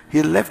talking,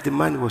 he left the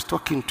man he was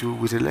talking to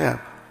with Eliab.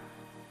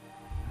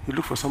 He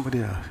looked for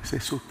somebody else. He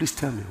said, so please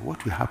tell me,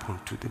 what will happen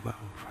to the man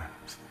of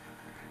France?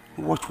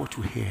 Watch what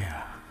you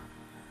hear.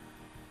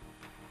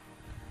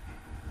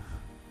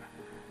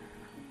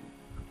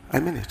 I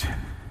mean it.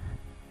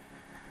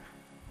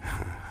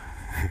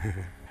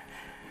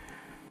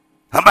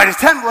 And by the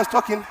time he was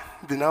talking,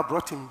 they now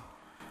brought him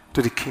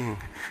to the king.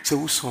 He said,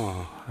 whose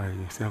son? I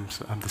said,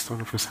 I'm the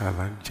son of your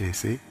servant,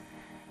 Jesse,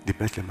 the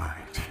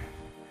Bethlehemite.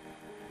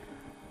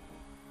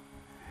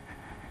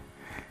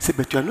 He said,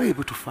 but you are not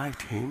able to fight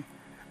him.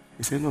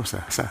 He said, no,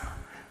 sir,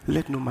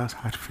 let no man's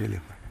heart fail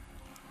him.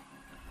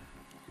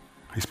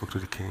 He spoke to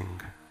the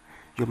king.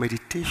 Your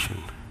meditation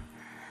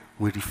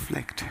will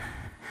reflect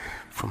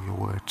from your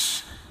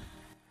words.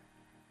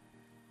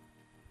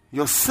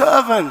 Your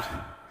servant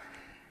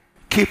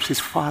keeps his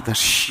father's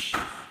sheep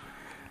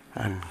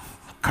and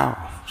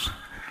cows.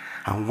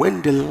 And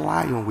when the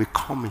lion will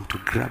come in to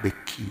grab a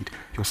kid,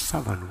 your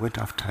servant went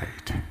after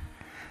it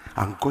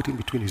and got in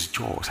between his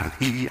jaws, and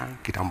he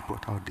yanked it and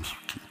brought out the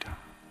kid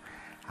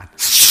and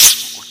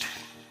smote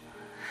him.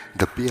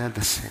 The bear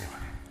the same.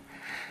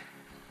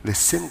 The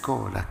same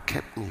God that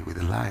kept me with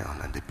the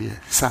lion and the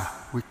bear. Sir,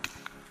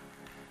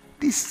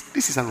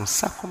 this is an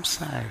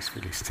uncircumcised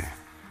Philistine.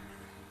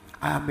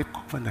 I am a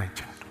covenant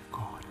child of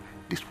God.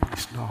 This one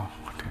is not.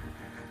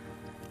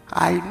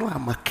 I know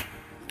I'm a king.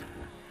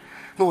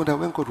 No wonder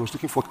when God was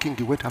looking for a king,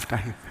 he went after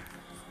him.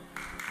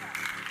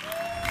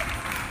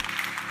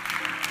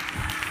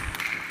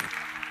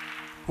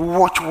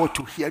 Watch what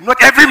you hear.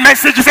 Not every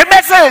message is a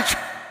message.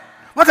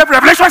 Not every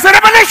revelation is a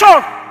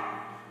revelation.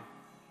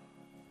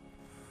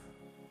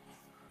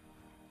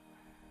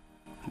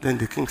 Then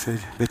the king said,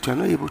 but you are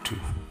not able to.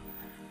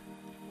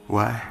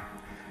 Why?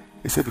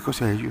 He said, because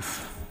you are a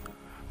youth.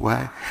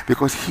 Why?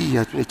 Because he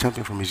has been a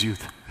champion from his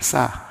youth.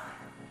 Sir,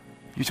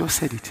 you just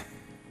said it.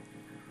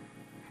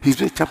 He's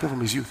been a champion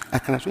from his youth. I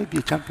can as well be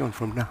a champion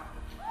from now.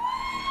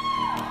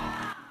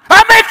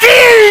 I'm a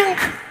king!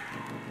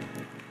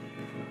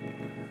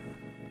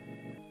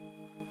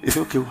 He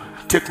said, okay,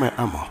 take my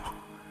armor.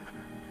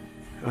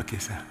 Okay,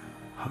 sir.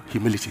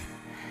 Humility.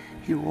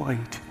 He wore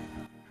it.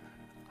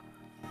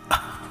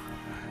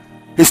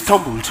 He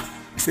stumbled.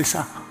 He said,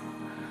 sir,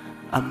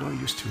 I'm not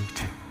used to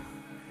it.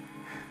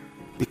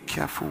 Be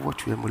careful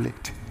what you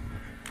emulate.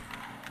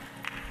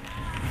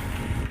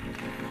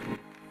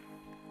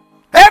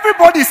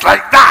 Everybody's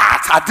like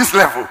that at this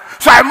level.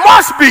 So I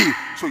must be.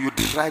 So you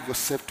drive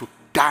yourself to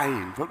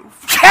dying.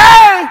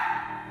 Hey!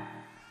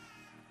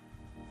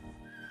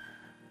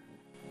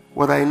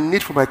 What I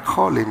need for my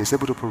calling is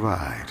able to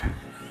provide.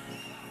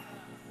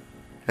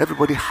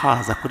 Everybody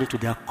has according to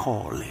their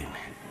calling.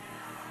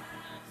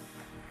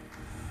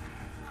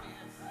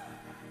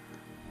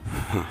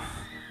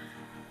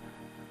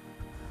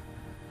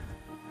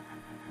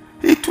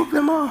 He took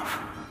them off.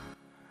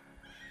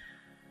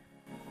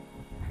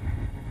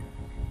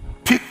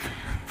 Picked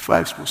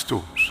 5 small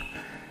stones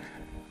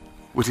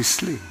with his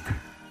sling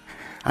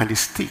and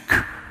his stick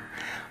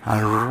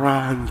and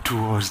ran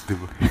towards the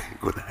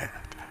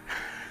Goliath.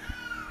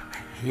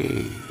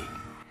 Hey.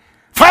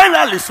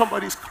 Finally,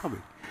 somebody's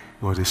coming.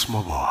 It was a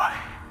small boy.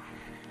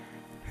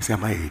 He said,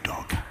 am I a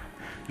dog?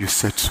 You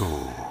said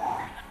so.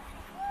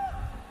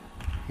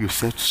 You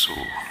said so.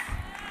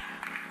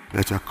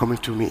 That you are coming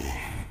to me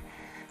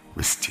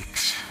with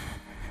sticks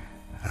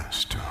and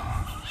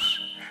stones.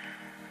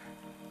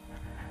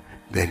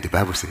 Then the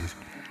Bible says,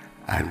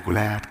 and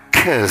Goliath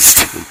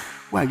cursed him.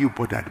 Why are you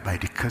bothered by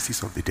the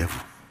curses of the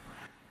devil?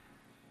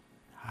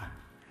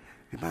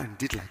 The man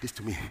did like this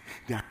to me.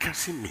 They are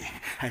cursing me.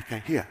 I can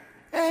hear.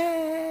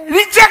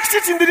 Rejects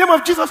it in the name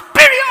of Jesus.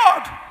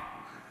 Period.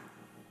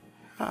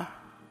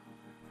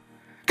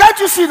 Can't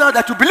you see now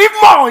that you believe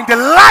more in the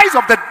lies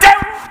of the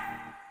devil?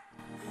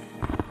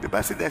 The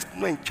Bible says there's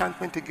no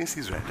enchantment against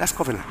Israel. That's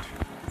covenant.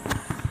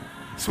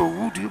 So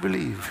who do you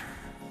believe?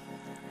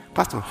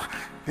 Pastor,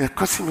 they are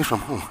cursing me from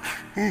home.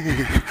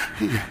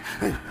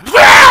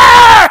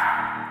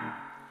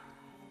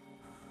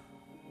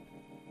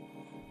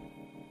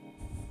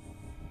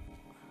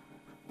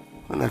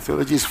 When our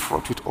theology is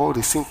fraught with all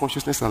the sin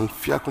consciousness and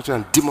fear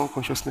consciousness and demon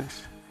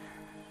consciousness,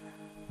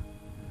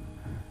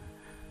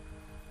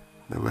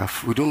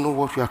 we don't know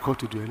what we are called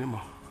to do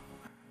anymore.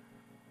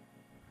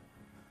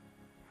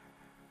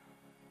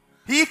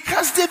 He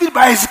cursed David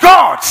by his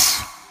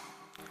gods.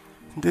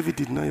 David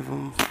did not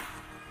even.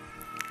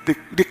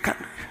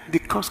 The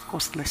curse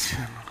costless.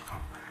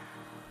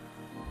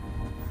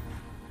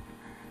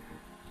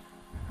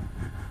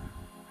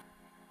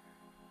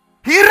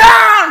 He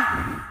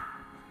ran.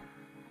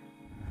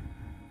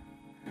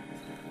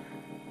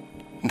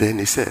 Then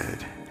he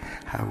said,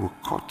 I will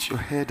cut your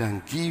head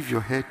and give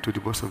your head to the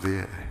boss of the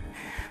air.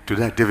 To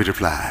that David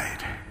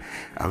replied,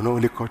 I will not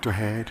only cut your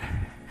head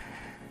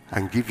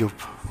and give your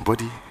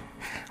body,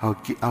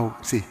 I'll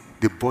say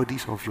the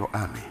bodies of your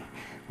army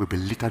will be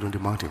littered on the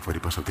mountain for the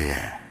boss of the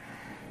air.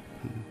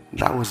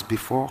 That was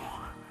before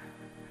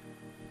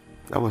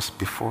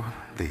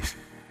this. He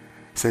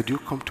said, you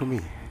come to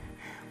me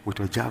with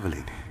your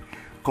javelin,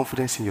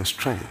 confidence in your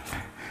strength,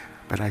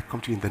 but I come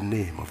to you in the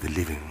name of the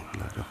living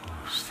Lord of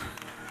hosts.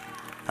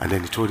 And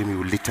then he told him he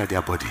would litter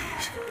their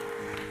bodies.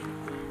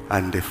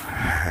 And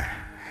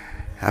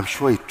I'm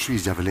sure he threw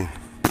his javelin.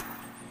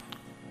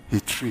 He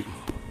threw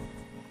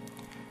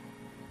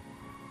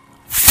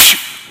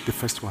the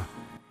first one.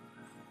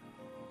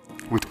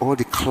 With all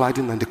the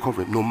cladding and the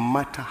covering, no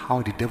matter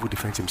how the devil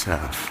defends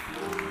himself.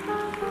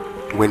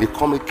 When he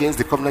comes against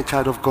the covenant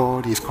child of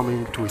God, he is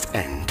coming to his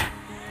end.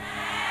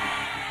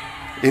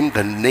 In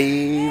the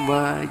name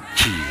of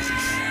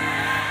Jesus.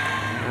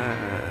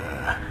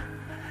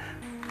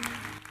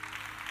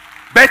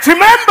 But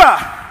remember,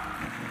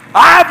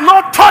 I have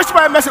not touched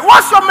my message.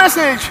 What's your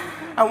message?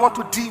 I want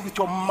to deal with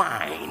your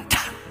mind.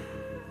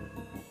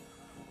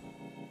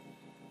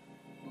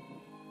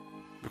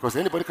 Because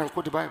anybody can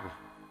quote the Bible.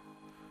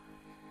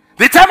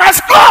 The time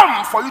has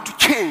come for you to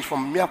change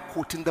from mere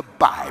quoting the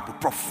Bible,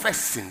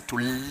 professing to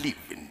live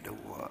in the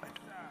Word.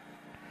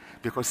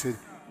 Because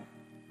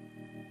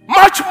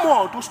much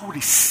more those who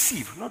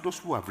receive, not those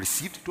who have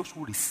received, those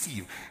who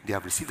receive, they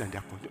have received and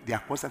they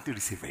are constantly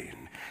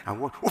receiving.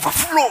 And what?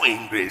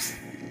 Overflowing grace.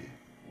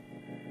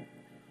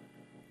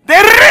 They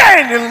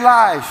reign in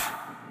life.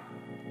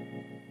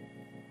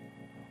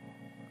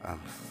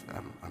 I'm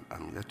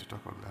here to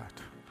talk on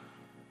that.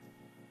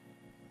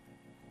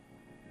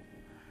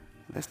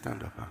 Let's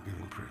stand up and give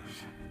him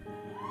praise.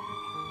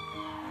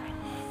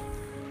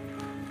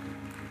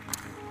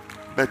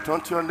 But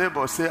turn to your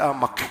neighbor, say,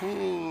 I'm a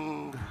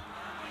king.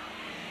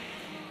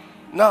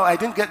 No, I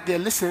didn't get there.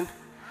 Listen.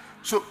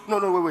 So,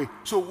 wait.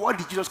 So what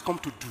did Jesus come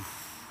to do?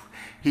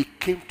 He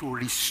came to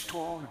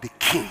restore the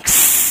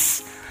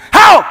kings.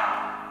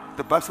 How?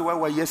 The Bible says, why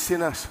were ye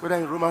sinners? Whether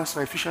in Romans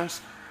or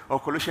Ephesians or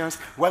Colossians,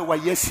 why were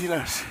ye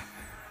sinners?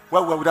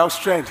 Why were without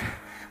strength?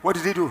 What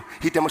did he do?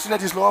 He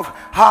demonstrated his love.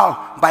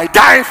 How? By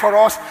dying for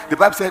us. The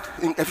Bible said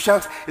in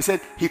Ephesians, it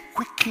said, he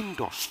quickened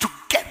us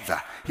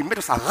together. He made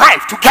us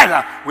alive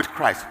together with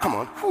Christ. Come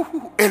on.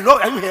 Hello,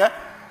 are you here?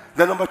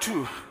 Then number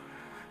 2.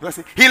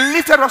 He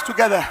lifted us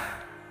together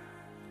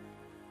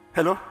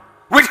Hello?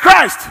 With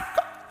Christ.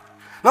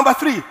 Number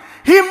 3,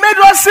 he made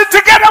us sit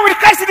together with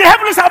Christ in the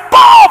heavens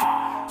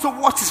above. So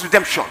what is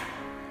redemption?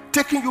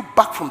 Taking you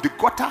back from the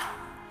gutter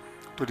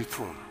to the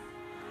throne.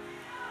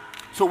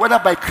 So whether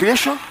by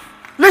creation,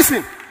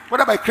 listen,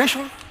 whether by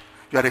creation,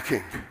 you are a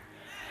king.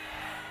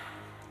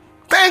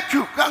 Thank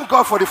you, thank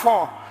God for the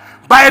fall.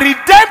 By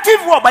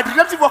redemptive work, by the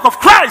redemptive work of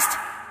Christ,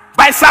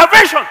 by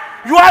salvation,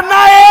 you are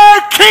now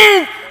a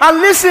king.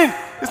 And listen,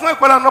 it's not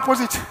equal and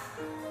opposite.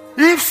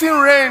 If sin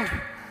reigned,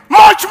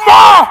 much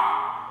more.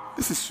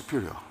 This is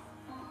superior.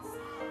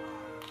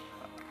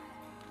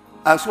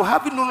 And so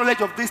having no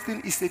knowledge of this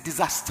thing is a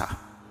disaster.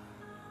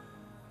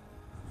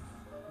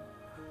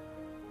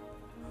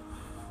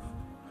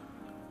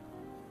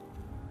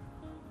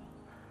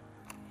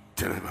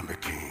 Tell him I'm a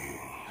king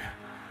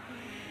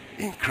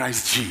in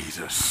Christ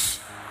Jesus.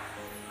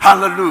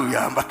 Hallelujah,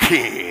 I'm a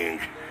king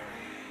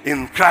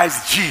in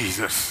Christ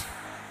Jesus.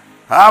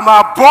 I'm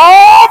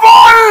above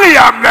only,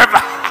 I'm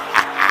never.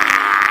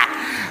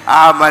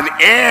 I'm an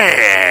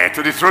heir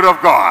to the throne of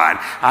God,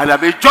 and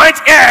I'm a joint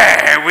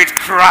heir with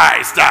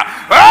Christ.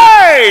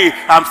 Hey,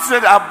 I'm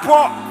said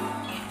above.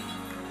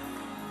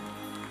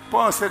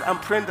 Paul said, I'm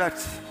praying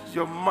that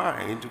your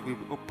mind will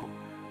be open,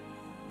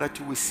 that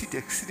you will see the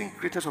exceeding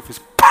greatness of his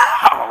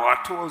power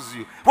towards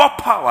you. What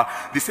power?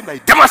 The same that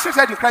he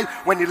demonstrated in Christ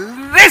when he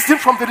raised him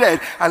from the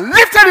dead and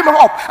lifted him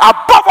up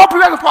above all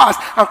previous powers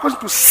and caused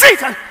him to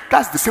sit. And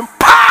that's the same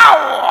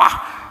power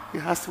he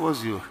has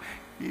towards you.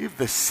 If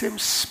the same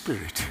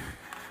spirit.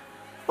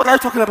 What are you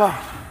talking about?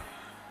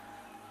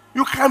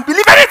 You can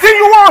believe anything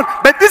you want,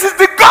 but this is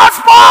the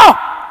gospel.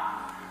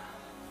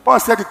 Paul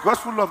said the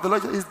gospel of the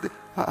Lord is the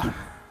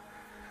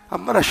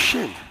I'm not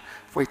ashamed,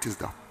 for it is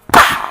the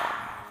power.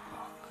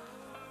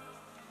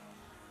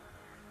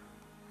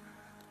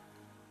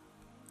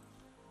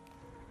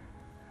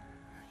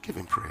 Give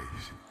him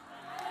praise.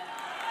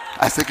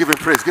 I say give him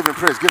praise, give him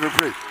praise, give him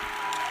praise.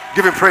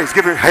 Give him praise,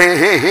 give him hey,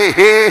 hey, hey,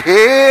 hey,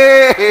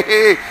 hey, hey,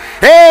 hey,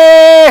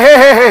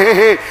 hey,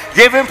 hey.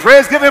 Give him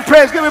praise, give him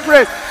praise, give him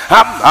praise.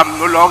 I'm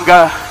no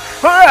longer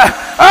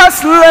a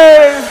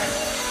slave.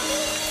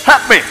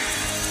 Help me.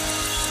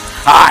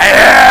 I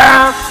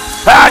am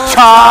a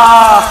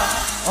child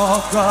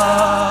of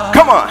God.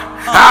 Come on.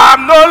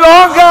 I'm no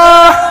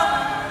longer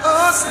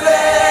a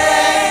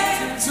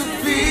slave to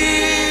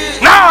be.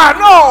 Now I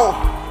know.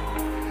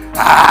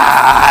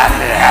 I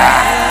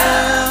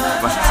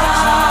am a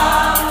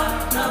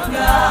child of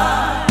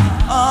God.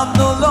 I'm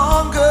no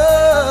longer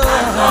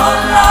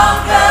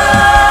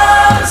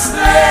a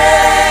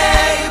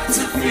slave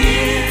to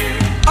fear.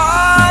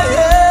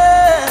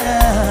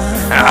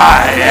 I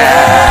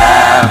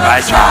am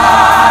a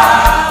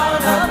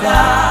child of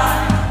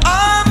God.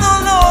 I'm no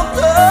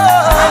longer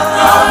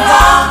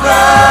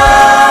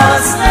a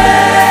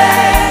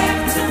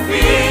slave to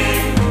fear.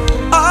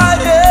 I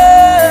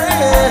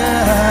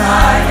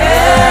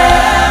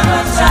am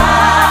a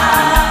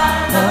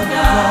child of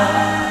God.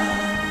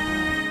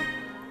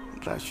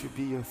 That should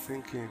be your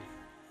thinking.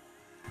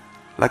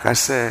 Like I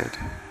said,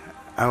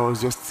 I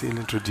was just still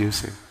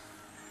introducing.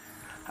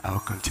 I will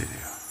continue.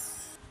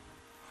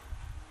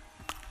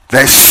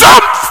 There's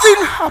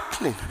something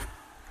happening.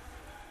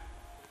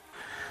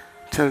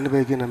 Tell them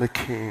again, I'm a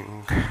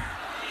king.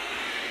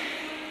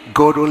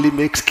 God only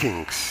makes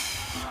kings.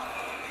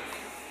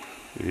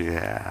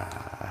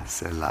 Yeah,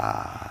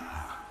 Selah.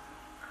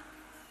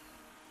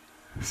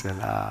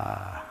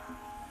 Selah.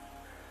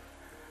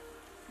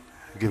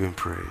 Give him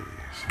praise.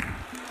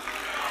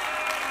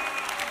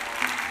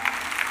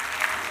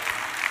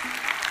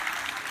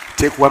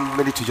 Take 1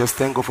 minute to just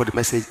thank God for the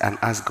message and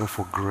ask God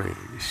for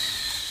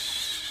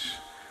grace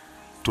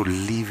to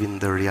live in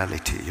the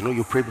reality. You know,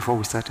 you prayed before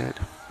we started.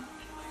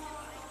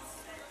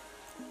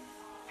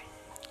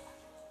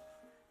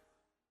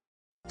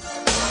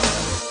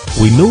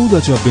 We know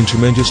that you have been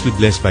tremendously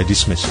blessed by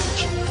this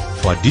message.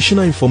 For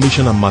additional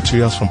information and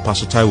materials from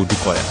Pastor Taiwo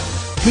Odukoya,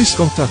 please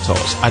contact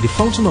us at the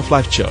Fountain of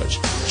Life Church,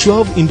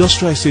 12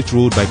 Industrial Estate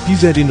Road by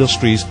PZ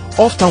Industries,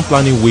 off Town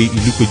Planning Way,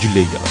 Ilupeju,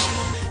 Lagos.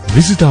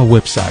 Visit our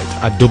website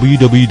at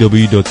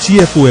www.tfolc.org.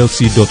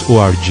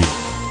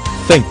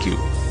 Thank you.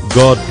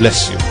 God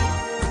bless you.